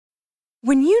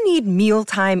When you need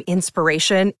mealtime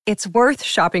inspiration, it's worth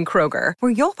shopping Kroger,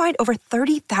 where you'll find over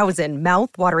 30,000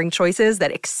 mouth-watering choices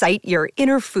that excite your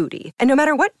inner foodie. And no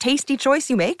matter what tasty choice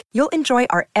you make, you'll enjoy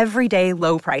our everyday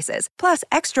low prices, plus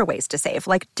extra ways to save,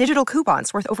 like digital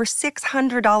coupons worth over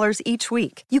 $600 each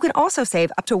week. You can also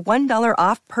save up to $1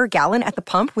 off per gallon at the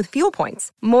pump with fuel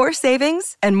points. More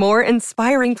savings and more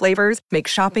inspiring flavors make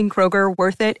shopping Kroger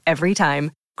worth it every time.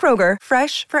 Kroger,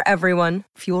 fresh for everyone.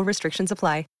 Fuel restrictions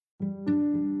apply.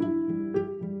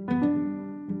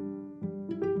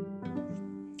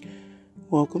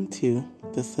 Welcome to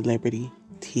the Celebrity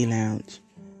Tea Lounge.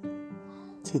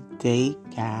 Today,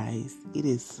 guys, it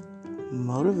is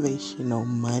Motivational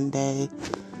Monday,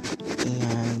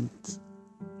 and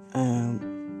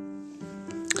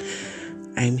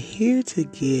I'm here to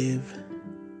give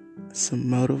some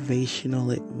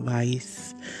motivational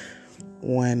advice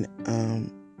on,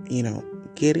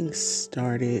 getting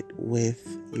started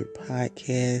with your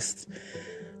podcast,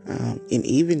 and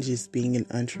even just being an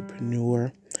entrepreneur.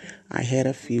 I had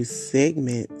a few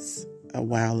segments a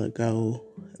while ago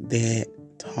that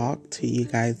talked to you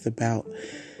guys about,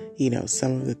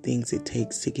 some of the things it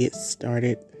takes to get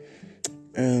started.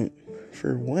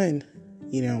 For one,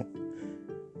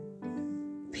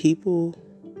 people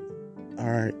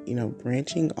are,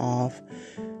 branching off.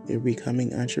 They're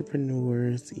becoming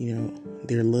entrepreneurs.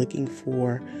 They're looking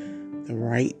for the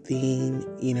right thing,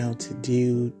 to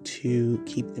do to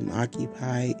keep them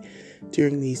occupied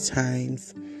during these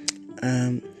times.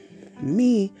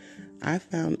 I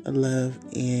found a love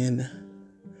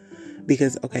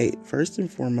because, first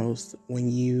and foremost,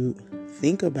 when you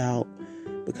think about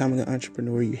becoming an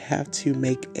entrepreneur, you have to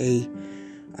make a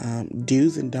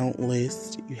do's and don't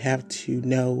list. You have to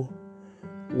know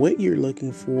what you're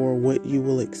looking for, what you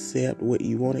will accept, what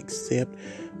you won't accept,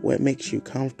 what makes you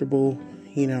comfortable,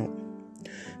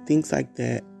 things like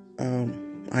that.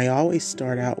 I always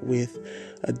start out with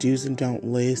a do's and don't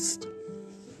list.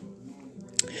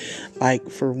 Like,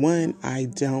 for one, I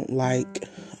don't like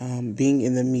being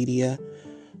in the media,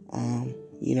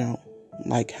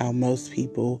 like how most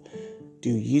people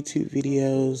do YouTube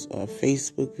videos or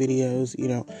Facebook videos.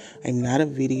 I'm not a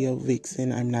video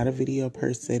vixen. I'm not a video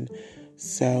person.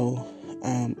 So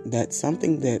that's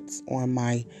something that's on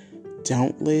my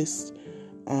don't list,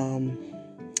 but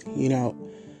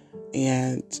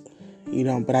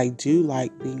I do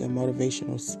like being a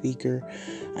motivational speaker.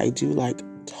 I do like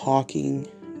talking,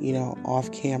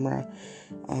 off camera.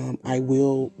 I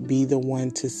will be the one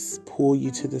to pull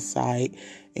you to the side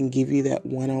and give you that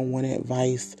one-on-one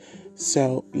advice.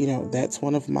 So, that's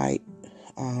one of my,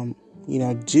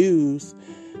 do's.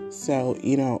 So,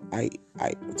 I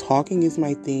talking is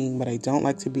my thing, but I don't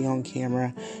like to be on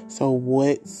camera. So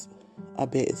what's a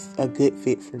good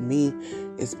fit for me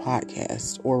is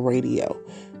podcast or radio,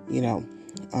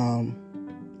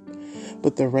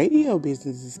 but the radio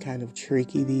business is kind of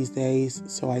tricky these days.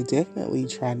 So I definitely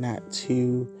try not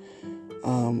to,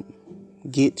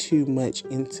 get too much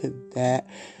into that.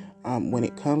 When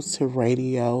it comes to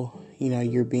radio,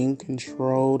 you're being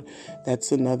controlled.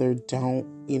 That's another don't.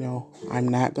 I'm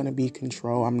not going to be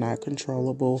controlled. I'm not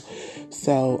controllable.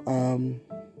 So,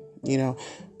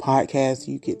 podcasts,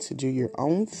 you get to do your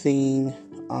own thing.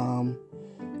 I'm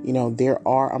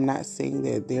not saying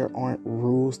that there aren't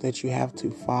rules that you have to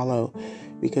follow,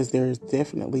 because there's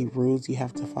definitely rules you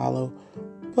have to follow,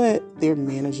 but they're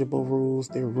manageable rules.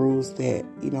 They're rules that,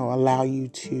 allow you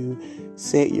to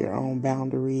set your own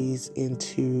boundaries and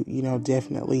to,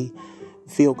 definitely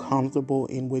feel comfortable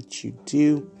in what you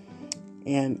do.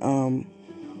 And,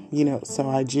 so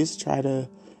I try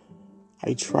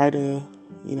to,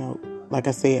 like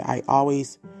I said, I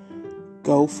always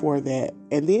go for that.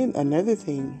 And then another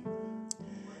thing,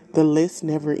 the list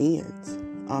never ends.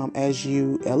 As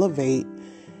you elevate,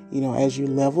 as you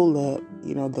level up,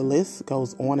 the list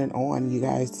goes on and on, you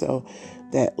guys. So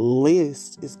that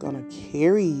list is going to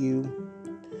carry you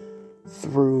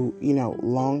through,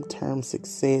 long-term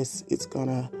success. It's going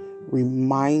to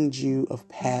remind you of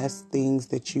past things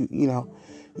that you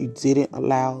didn't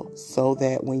allow, so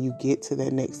that when you get to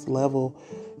that next level,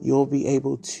 you'll be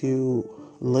able to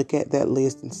look at that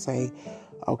list and say,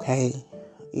 okay,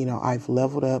 I've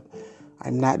leveled up.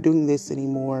 I'm not doing this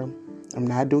anymore. I'm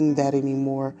not doing that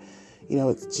anymore.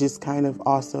 It's just kind of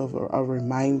also a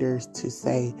reminder to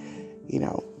say,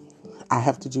 I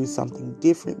have to do something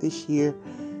different this year.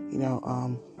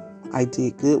 I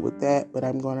did good with that, but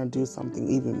I'm going to do something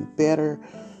even better.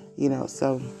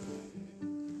 So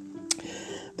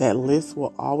that list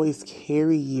will always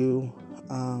carry you,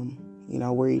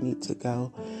 where you need to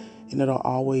go. And it'll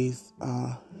always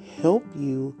help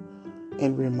you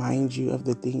and remind you of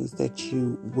the things that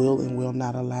you will and will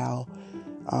not allow,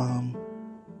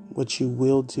 what you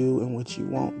will do and what you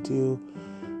won't do,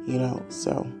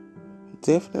 so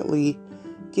definitely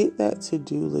get that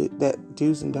to-do list, that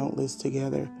do's and don't list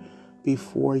together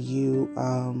before you,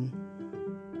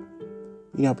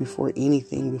 before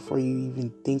you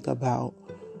even think about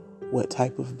what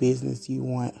type of business you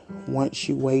want. Once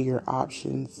you weigh your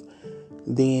options,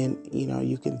 then,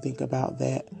 you can think about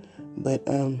that. But,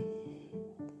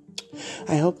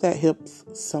 I hope that helps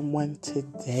someone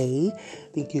today.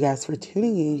 Thank you guys for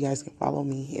tuning in. You guys can follow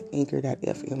me at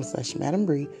anchor.fm/Madam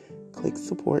Bree. Click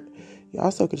support. You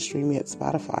also can stream me at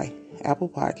Spotify, Apple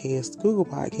Podcasts, Google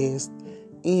Podcasts,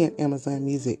 and Amazon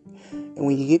Music. And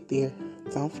when you get there,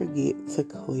 don't forget to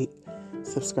click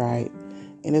subscribe.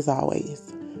 And as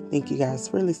always, thank you guys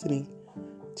for listening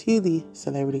to the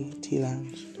Celebrity Tea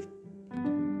Lounge.